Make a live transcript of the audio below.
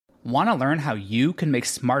Want to learn how you can make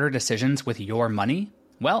smarter decisions with your money?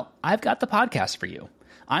 Well, I've got the podcast for you.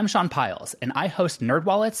 I'm Sean Piles, and I host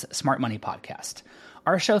NerdWallet's Smart Money Podcast.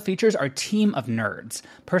 Our show features our team of nerds,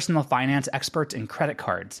 personal finance experts in credit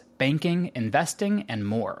cards, banking, investing, and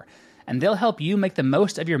more. And they'll help you make the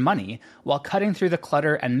most of your money while cutting through the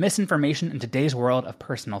clutter and misinformation in today's world of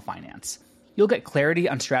personal finance. You'll get clarity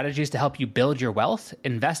on strategies to help you build your wealth,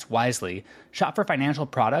 invest wisely, shop for financial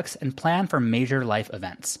products, and plan for major life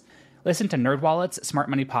events. Listen to NerdWallet's Smart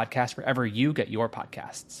Money Podcast wherever you get your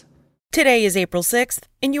podcasts. Today is April 6th,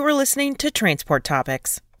 and you are listening to Transport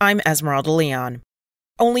Topics. I'm Esmeralda Leon.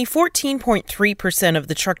 Only 14.3% of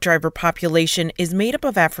the truck driver population is made up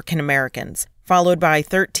of African Americans, followed by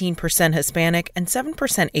 13% Hispanic and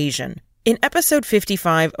 7% Asian. In episode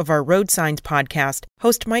 55 of our Road Signs podcast,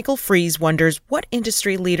 host Michael Freeze wonders what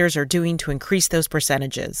industry leaders are doing to increase those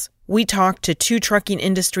percentages. We talked to two trucking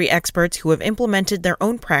industry experts who have implemented their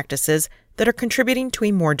own practices that are contributing to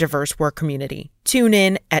a more diverse work community. Tune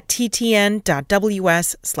in at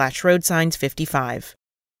ttn.ws/roadsigns55.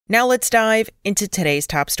 Now let's dive into today's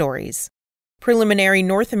top stories. Preliminary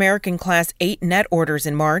North American Class 8 net orders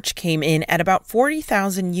in March came in at about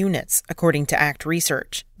 40,000 units, according to ACT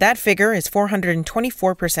Research. That figure is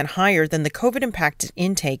 424% higher than the COVID-impacted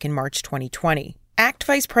intake in March 2020. ACT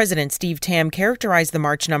Vice President Steve Tam characterized the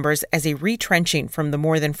March numbers as a retrenching from the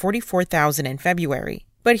more than 44,000 in February.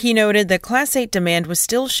 But he noted that Class 8 demand was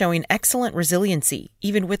still showing excellent resiliency,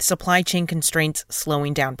 even with supply chain constraints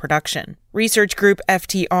slowing down production. Research group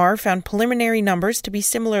FTR found preliminary numbers to be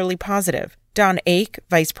similarly positive. Don Ake,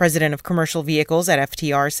 Vice President of Commercial Vehicles at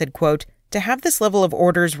FTR, said, quote, "To have this level of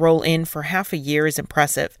orders roll in for half a year is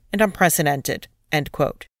impressive and unprecedented," end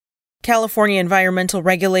quote. California environmental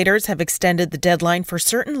regulators have extended the deadline for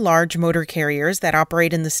certain large motor carriers that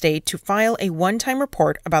operate in the state to file a one-time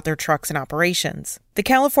report about their trucks and operations. The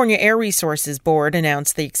California Air Resources Board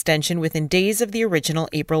announced the extension within days of the original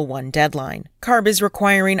April 1 deadline. CARB is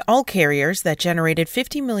requiring all carriers that generated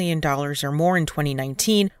 $50 million or more in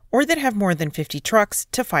 2019 or that have more than 50 trucks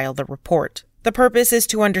to file the report. The purpose is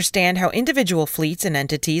to understand how individual fleets and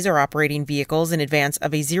entities are operating vehicles in advance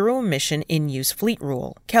of a zero-emission in-use fleet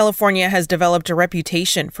rule. California has developed a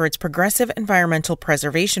reputation for its progressive environmental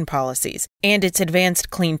preservation policies, and its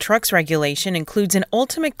advanced clean trucks regulation includes an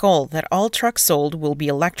ultimate goal that all trucks sold will be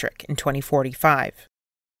electric in 2045.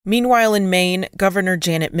 Meanwhile, in Maine, Governor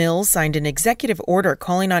Janet Mills signed an executive order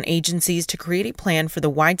calling on agencies to create a plan for the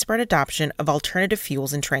widespread adoption of alternative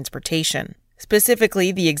fuels in transportation.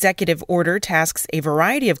 Specifically, the executive order tasks a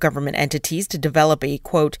variety of government entities to develop a,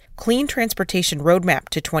 quote, clean transportation roadmap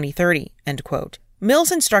to 2030, end quote.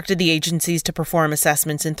 Mills instructed the agencies to perform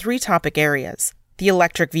assessments in three topic areas: the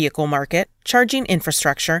electric vehicle market, charging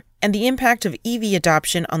infrastructure, and the impact of EV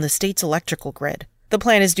adoption on the state's electrical grid. The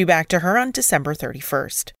plan is due back to her on December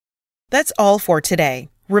 31st. That's all for today.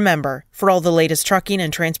 Remember, for all the latest trucking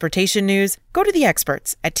and transportation news, go to the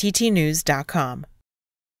experts at ttnews.com.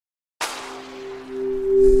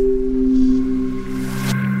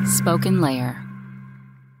 Spoken Layer.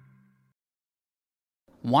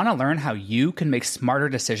 Want to learn how you can make smarter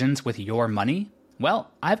decisions with your money?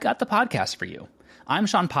 Well, I've got the podcast for you. I'm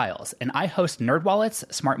Sean Piles, and I host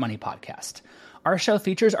NerdWallet's Smart Money Podcast. Our show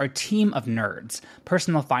features our team of nerds,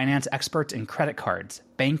 personal finance experts in credit cards,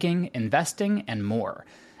 banking, investing, and more.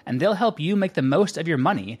 And they'll help you make the most of your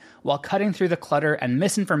money while cutting through the clutter and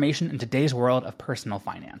misinformation in today's world of personal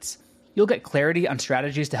finance. You'll get clarity on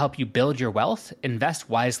strategies to help you build your wealth, invest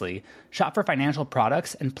wisely, shop for financial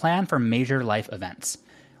products, and plan for major life events.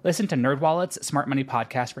 Listen to NerdWallet's Smart Money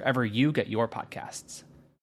Podcast wherever you get your podcasts.